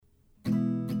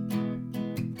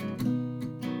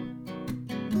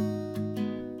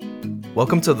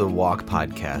Welcome to the Walk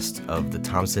podcast of the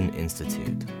Thompson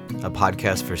Institute, a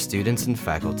podcast for students and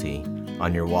faculty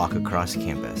on your walk across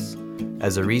campus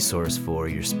as a resource for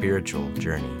your spiritual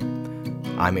journey.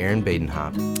 I'm Aaron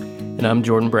Badenhop. And I'm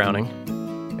Jordan Browning.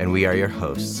 And we are your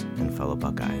hosts and fellow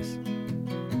Buckeyes.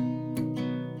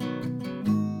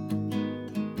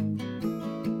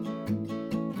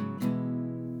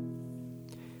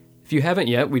 If you haven't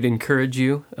yet, we'd encourage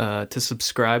you to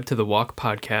subscribe to the Walk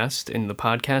podcast in the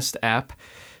podcast app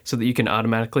so that you can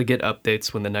automatically get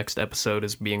updates when the next episode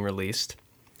is being released.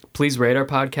 Please rate our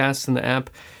podcast in the app,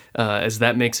 as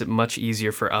that makes it much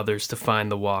easier for others to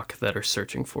find the Walk that are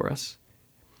searching for us.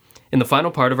 In the final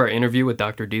part of our interview with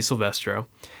Dr. DiSilvestro,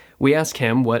 we ask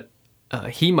him what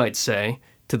he might say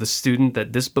to the student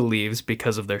that disbelieves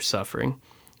because of their suffering.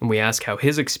 And we ask how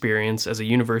his experience as a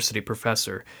university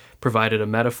professor provided a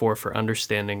metaphor for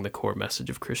understanding the core message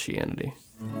of Christianity.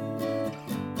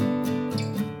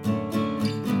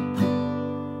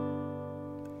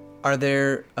 Are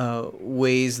there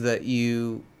ways that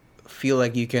you feel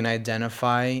like you can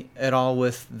identify at all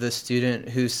with the student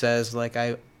who says, like,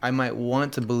 I might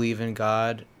want to believe in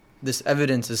God, this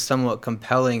evidence is somewhat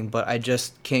compelling, but I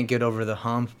just can't get over the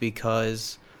hump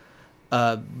because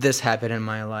this happened in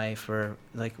my life? Or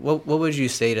like, what would you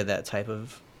say to that type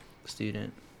of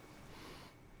student?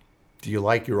 Do you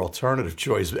like your alternative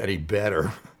choice any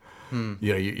better? You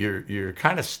know, you're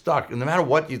kind of stuck. And no matter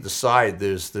what you decide,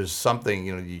 there's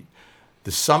something,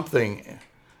 there's something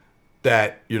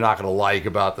that you're not going to like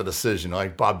about the decision.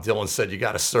 Like Bob Dylan said, you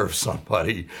got to serve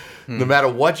somebody. No matter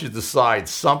what you decide,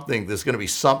 there's going to be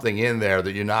something in there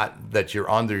that you're not going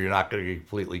to be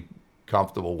completely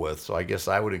comfortable with. So I guess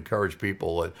I would encourage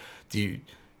people, you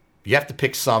have to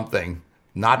pick something.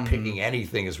 Not picking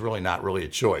anything is really not really a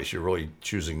choice. You're really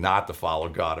choosing not to follow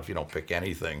God if you don't pick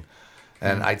anything.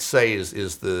 And I'd say, is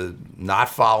the not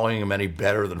following him any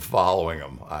better than following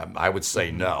him? I would say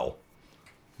no.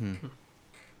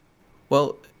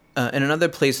 Well, in another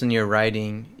place in your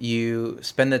writing, you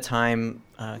spend the time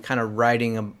kind of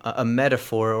writing a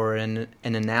metaphor or an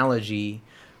analogy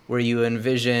where you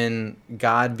envision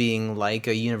God being like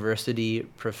a university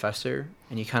professor,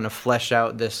 and you kind of flesh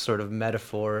out this sort of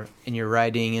metaphor in your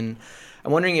writing. And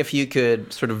I'm wondering if you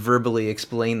could sort of verbally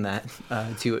explain that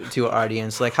to our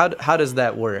audience. Like, how does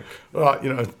that work?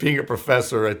 Well, being a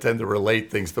professor, I tend to relate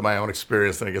things to my own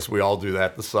experience, and I guess we all do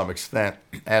that to some extent.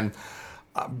 And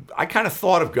I kind of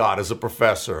thought of God as a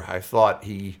professor. I thought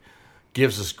he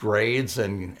gives us grades,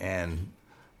 and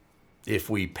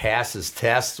if we pass his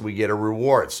tests, we get a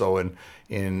reward. So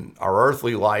in our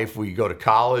earthly life, we go to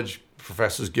college,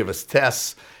 professors give us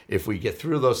tests. If we get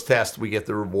through those tests, we get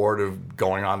the reward of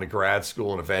going on to grad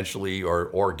school and eventually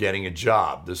or getting a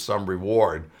job. There's some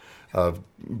reward of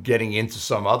getting into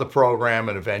some other program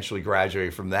and eventually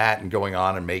graduating from that and going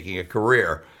on and making a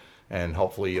career and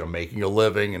hopefully making a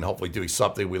living and hopefully doing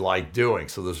something we like doing.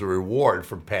 So there's a reward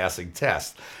from passing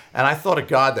tests. And I thought of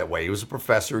God that way. He was a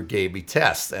professor who gave me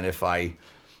tests. And if I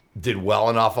did well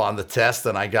enough on the test,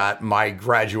 then I got my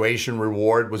graduation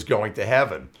reward was going to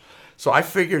heaven. So I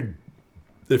figured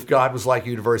if God was like a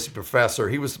university professor,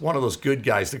 he was one of those good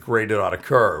guys that graded on a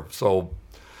curve. So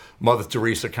Mother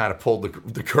Teresa kind of pulled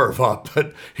the curve up,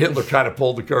 but Hitler kind of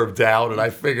pulled the curve down. And I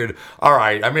figured, all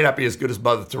right, I may not be as good as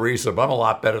Mother Teresa, but I'm a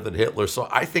lot better than Hitler. So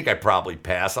I think I probably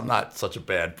pass. I'm not such a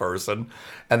bad person.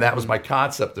 And that was my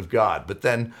concept of God. But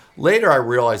then later I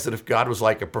realized that if God was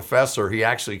like a professor, he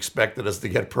actually expected us to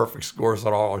get perfect scores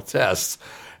on all our tests.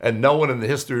 And no one in the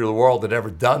history of the world had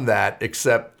ever done that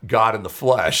except God in the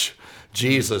flesh.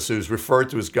 Jesus, who's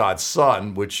referred to as God's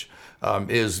son, which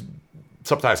is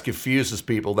sometimes confuses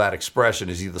people, that expression.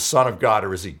 Is he the Son of God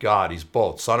or is he God? He's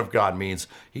both. Son of God means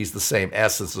he's the same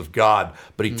essence of God,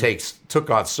 but he took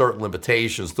on certain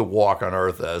limitations to walk on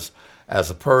earth as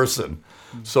a person.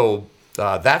 So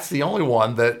that's the only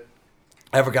one that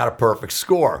ever got a perfect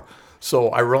score. So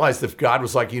I realized if God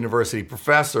was like a university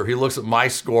professor, he looks at my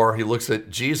score, he looks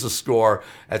at Jesus' score,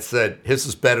 and said, his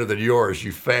is better than yours,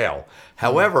 you fail.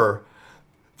 However,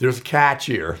 there's a catch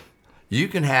here. You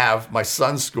can have my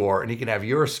son's score and he can have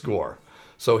your score.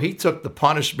 So he took the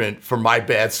punishment for my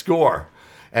bad score.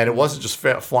 And it wasn't just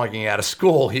flunking out of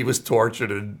school. He was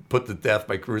tortured and put to death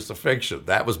by crucifixion.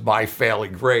 That was my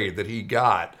failing grade that he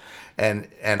got. And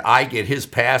I get his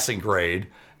passing grade,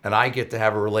 and I get to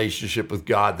have a relationship with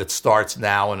God that starts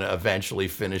now and eventually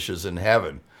finishes in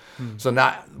heaven. So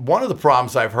now, one of the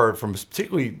problems I've heard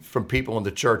particularly from people in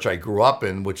the church I grew up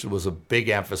in, which was a big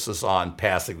emphasis on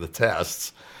passing the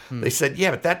tests, they said,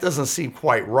 yeah, but that doesn't seem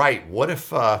quite right. What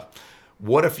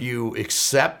if you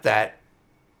accept that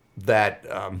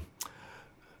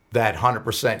that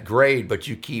 100% grade, but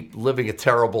you keep living a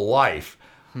terrible life?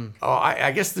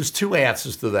 I guess there's two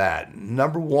answers to that.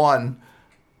 Number one,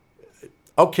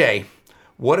 okay,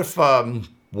 what if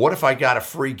I got a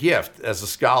free gift as a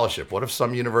scholarship? What if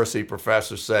some university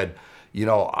professor said,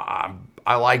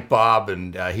 I like Bob,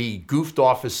 and he goofed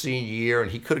off his senior year,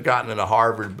 and he could have gotten into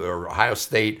Harvard or Ohio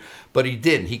State, but he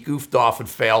didn't. He goofed off and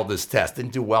failed his test,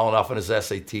 didn't do well enough in his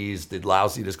SATs, did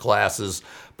lousy in his classes,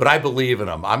 but I believe in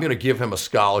him. I'm going to give him a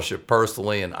scholarship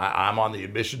personally, and I'm on the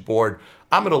admission board.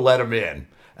 I'm going to let him in,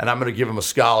 and I'm going to give him a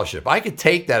scholarship. I could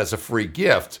take that as a free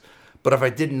gift, but if I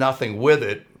did nothing with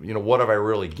it, what have I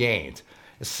really gained?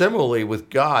 Similarly, with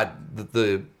God,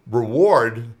 the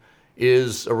reward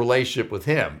is a relationship with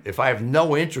him. If I have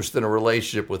no interest in a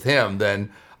relationship with him,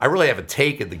 then I really haven't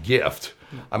taken the gift.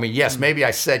 I mean, yes, maybe I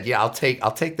said, yeah, I'll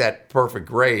take that perfect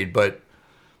grade, but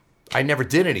I never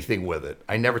did anything with it.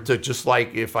 I never took, just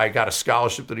like if I got a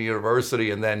scholarship to the university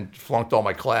and then flunked all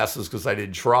my classes because I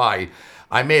didn't try,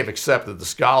 I may have accepted the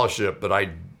scholarship, but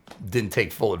I didn't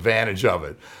take full advantage of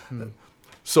it.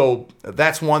 So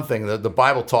that's one thing. The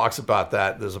Bible talks about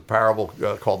that. There's a parable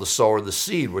called the sower of the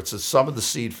seed, which says some of the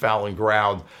seed fell in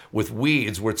ground with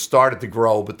weeds where it started to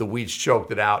grow, but the weeds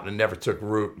choked it out and it never took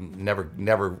root and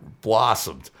never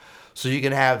blossomed. So you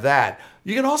can have that.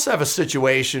 You can also have a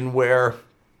situation where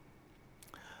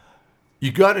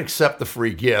you got to accept the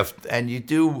free gift and you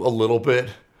do a little bit,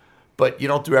 but you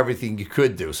don't do everything you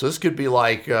could do. So this could be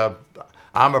like,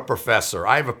 I'm a professor.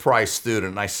 I have a prize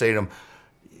student, and I say to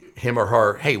him or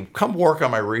her, hey, come work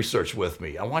on my research with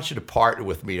me. I want you to partner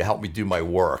with me to help me do my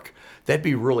work. That'd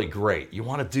be really great. You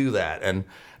want to do that? And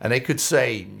they could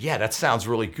say, yeah, that sounds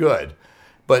really good.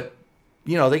 But,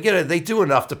 they do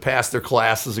enough to pass their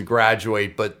classes and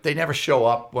graduate, but they never show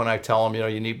up when I tell them,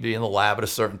 you need to be in the lab at a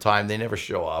certain time. They never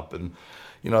show up. And,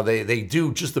 they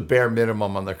do just the bare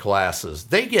minimum on their classes.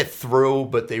 They get through,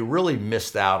 but they really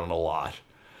missed out on a lot.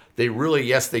 They really,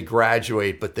 yes, they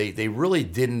graduate, but they really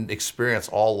didn't experience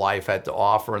all life had to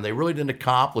offer, and they really didn't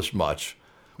accomplish much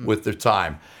with their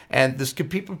time. And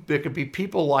there could be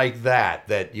people like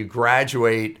that you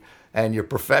graduate and your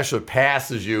professor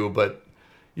passes you, but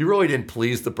you really didn't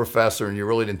please the professor and you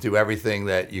really didn't do everything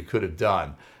that you could have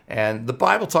done. And the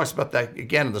Bible talks about that,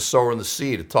 again, in the sower and the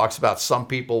seed. It talks about some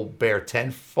people bear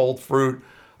 10-fold fruit,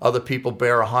 other people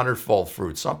bear 100-fold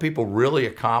fruit. Some people really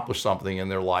accomplish something in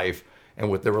their life and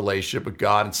with their relationship with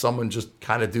God, and someone just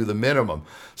kind of do the minimum.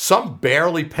 Some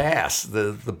barely pass.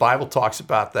 The Bible talks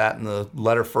about that in the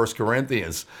letter 1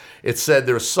 Corinthians. It said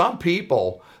there are some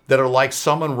people that are like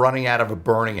someone running out of a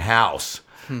burning house.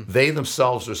 They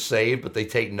themselves are saved, but they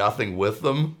take nothing with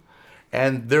them.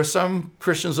 And there's some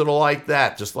Christians that are like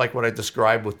that, just like what I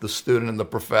described with the student and the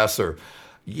professor.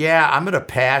 Yeah, I'm going to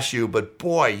pass you, but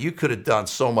boy, you could have done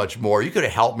so much more. You could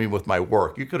have helped me with my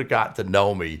work. You could have gotten to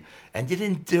know me, and you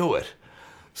didn't do it.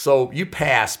 So you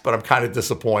passed, but I'm kind of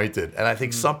disappointed. And I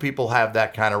think some people have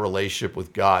that kind of relationship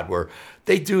with God where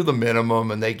they do the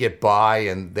minimum and they get by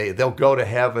and they'll go to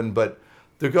heaven, but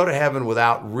they'll go to heaven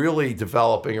without really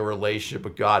developing a relationship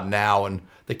with God now. And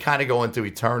they kind of go into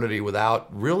eternity without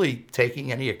really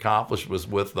taking any accomplishments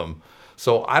with them.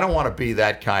 So I don't want to be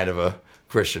that kind of a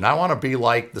Christian. I want to be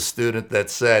like the student that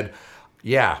said,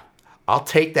 yeah, I'll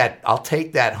take that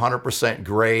 100%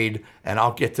 grade and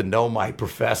I'll get to know my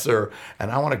professor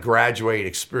and I want to graduate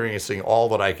experiencing all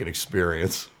that I can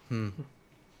experience.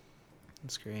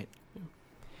 That's great.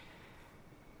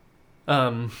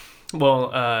 I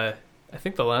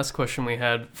think the last question we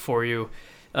had for you,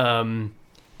 kind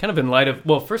of in light of,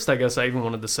 well, first I guess I even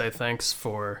wanted to say thanks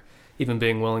for even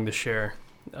being willing to share,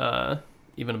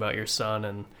 even about your son,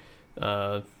 and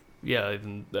I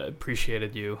even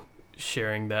appreciated you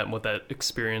sharing that and what that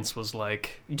experience was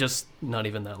like just not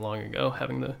even that long ago,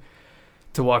 having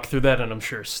to walk through that, and I'm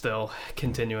sure still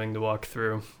continuing to walk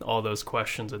through all those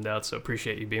questions and doubts. So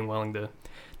appreciate you being willing to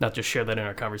not just share that in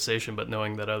our conversation, but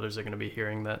knowing that others are going to be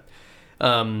hearing that.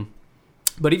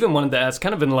 But even wanted to ask,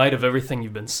 kind of in light of everything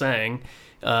you've been saying,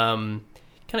 kind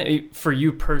of for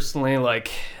you personally,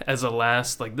 like as a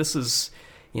last, like this is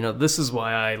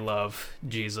why I love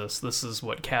Jesus. This is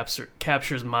what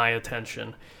captures my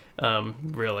attention.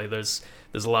 Really, there's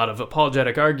a lot of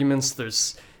apologetic arguments.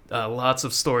 There's lots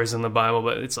of stories in the Bible,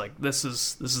 but it's like this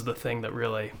is the thing that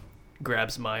really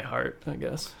grabs my heart, I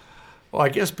guess. Well, I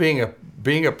guess being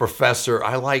a professor,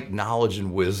 I like knowledge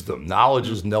and wisdom. Knowledge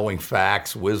is knowing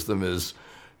facts. Wisdom is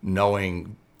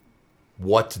knowing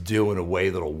what to do in a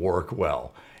way that'll work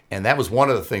well. And that was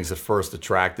one of the things that first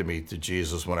attracted me to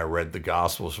Jesus when I read the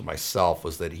Gospels for myself,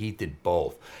 was that he did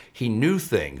both. He knew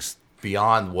things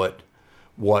beyond what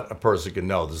what a person can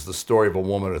know. There's the story of a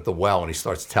woman at the well, and he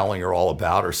starts telling her all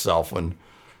about herself, and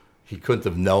he couldn't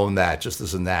have known that just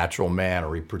as a natural man,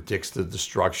 or he predicts the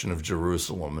destruction of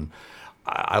Jerusalem. And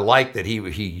I like that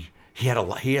he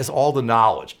has all the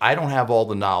knowledge. I don't have all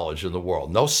the knowledge in the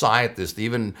world. No scientist,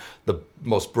 even the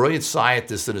most brilliant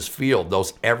scientist in his field,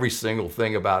 knows every single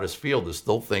thing about his field. There's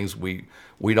still things we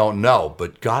don't know,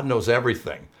 but God knows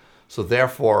everything. So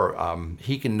therefore,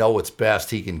 he can know what's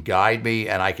best. He can guide me,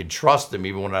 and I can trust him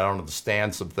even when I don't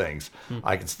understand some things.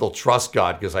 I can still trust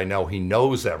God because I know he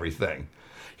knows everything.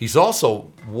 He's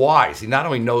also wise. He not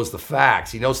only knows the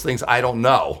facts, he knows things I don't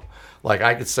know. Like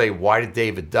I could say, why did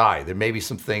David die? There may be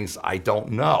some things I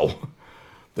don't know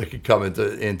that could come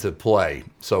into play.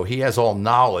 So he has all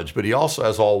knowledge, but he also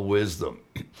has all wisdom.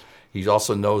 He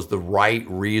also knows the right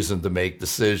reason to make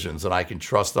decisions, and I can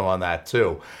trust him on that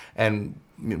too. And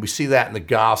we see that in the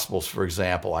Gospels, for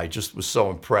example. I just was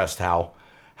so impressed how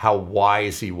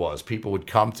wise he was. People would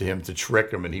come to him to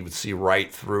trick him, and he would see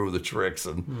right through the tricks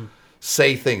and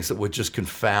say things that would just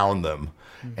confound them.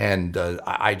 And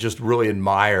I just really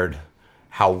admired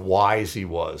how wise he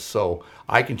was. So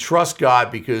I can trust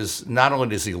God because not only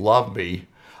does he love me,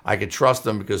 I can trust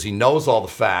him because he knows all the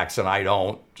facts and I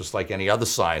don't, just like any other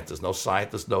scientist. No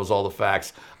scientist knows all the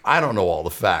facts. I don't know all the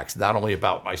facts, not only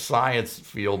about my science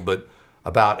field, but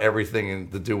about everything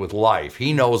to do with life.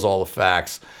 He knows all the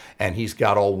facts, and he's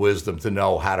got all wisdom to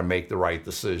know how to make the right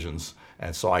decisions,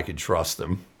 and so I can trust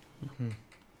him. Mm-hmm.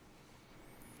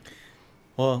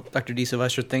 Well, Dr.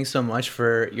 DeSylvester, thanks so much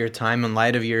for your time in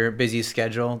light of your busy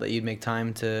schedule, that you'd make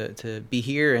time to be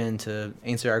here and to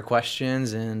answer our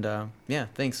questions. And yeah,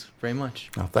 thanks very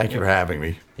much. Oh, thank you for having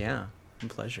me. Yeah, a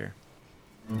pleasure.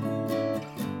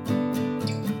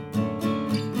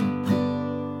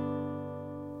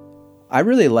 I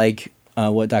really like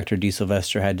what Dr.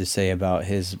 DeSylvester had to say about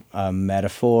his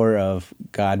metaphor of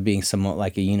God being somewhat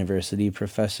like a university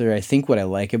professor. I think what I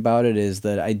like about it is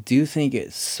that I do think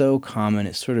it's so common,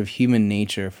 it's sort of human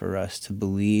nature for us to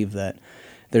believe that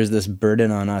there's this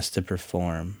burden on us to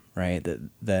perform, right?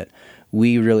 That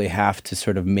we really have to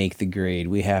sort of make the grade.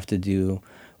 We have to do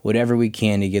whatever we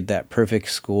can to get that perfect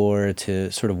score,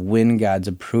 to sort of win God's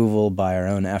approval by our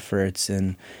own efforts.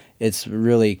 And it's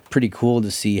really pretty cool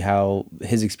to see how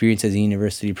his experience as a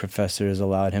university professor has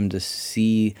allowed him to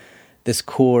see this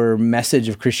core message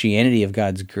of Christianity, of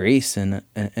God's grace in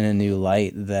a new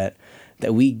light, that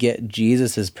we get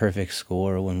Jesus' perfect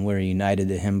score when we're united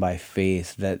to him by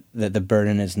faith, that the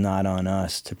burden is not on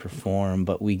us to perform,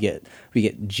 but we get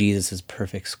Jesus'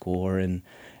 perfect score. And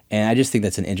I just think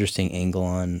that's an interesting angle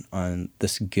on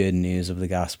this good news of the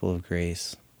gospel of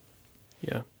grace.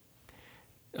 Yeah.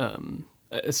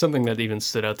 Something that even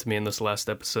stood out to me in this last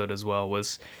episode as well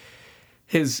was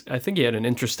I think he had an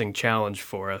interesting challenge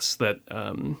for us that,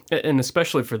 and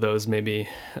especially for those maybe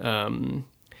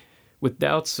with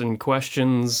doubts and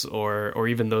questions, or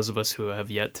even those of us who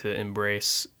have yet to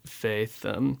embrace faith,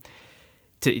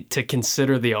 to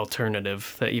consider the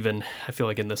alternative. That even, I feel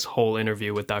like in this whole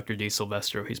interview with Dr.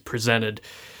 DeSylvester, he's presented,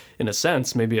 in a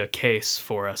sense, maybe a case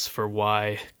for us for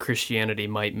why Christianity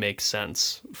might make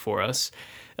sense for us.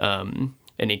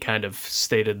 And he kind of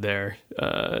stated there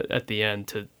at the end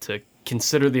to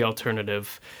consider the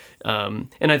alternative. And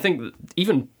I think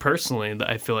even personally,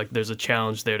 I feel like there's a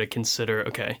challenge there to consider,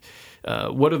 okay,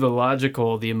 what are the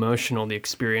logical, the emotional, the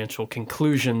experiential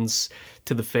conclusions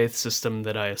to the faith system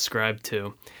that I ascribe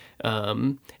to?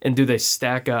 And do they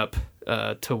stack up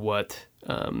to what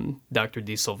Dr.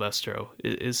 DeSylvester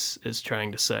is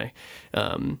trying to say?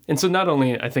 And so not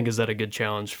only, I think, is that a good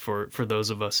challenge for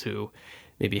those of us who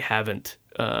maybe haven't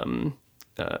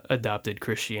adopted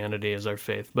Christianity as our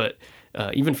faith, but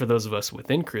even for those of us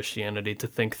within Christianity to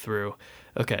think through,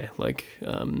 okay, like,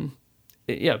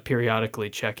 periodically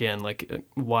check in, like,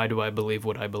 why do I believe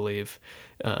what I believe?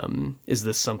 Is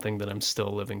this something that I'm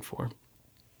still living for?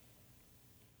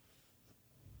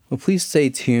 Well, please stay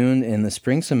tuned in the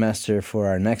spring semester for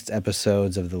our next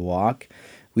episodes of The Walk.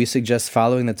 We suggest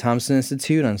following the Thompson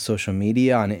Institute on social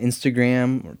media, on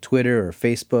Instagram or Twitter or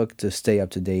Facebook, to stay up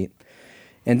to date.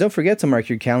 And don't forget to mark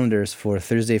your calendars for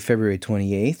Thursday, February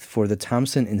 28th for the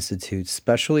Thompson Institute's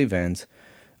special event,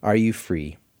 Are You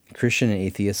Free? Christian and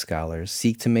atheist scholars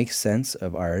seek to make sense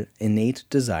of our innate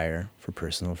desire for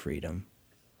personal freedom.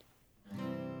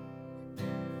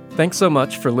 Thanks so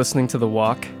much for listening to The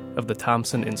Walk of the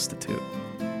Thompson Institute.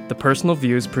 The personal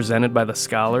views presented by the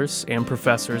scholars and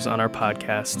professors on our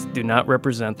podcast do not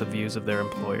represent the views of their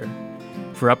employer.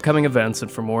 For upcoming events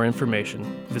and for more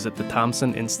information, visit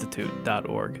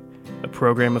thethompsoninstitute.org, a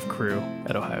program of Cru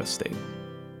at Ohio State.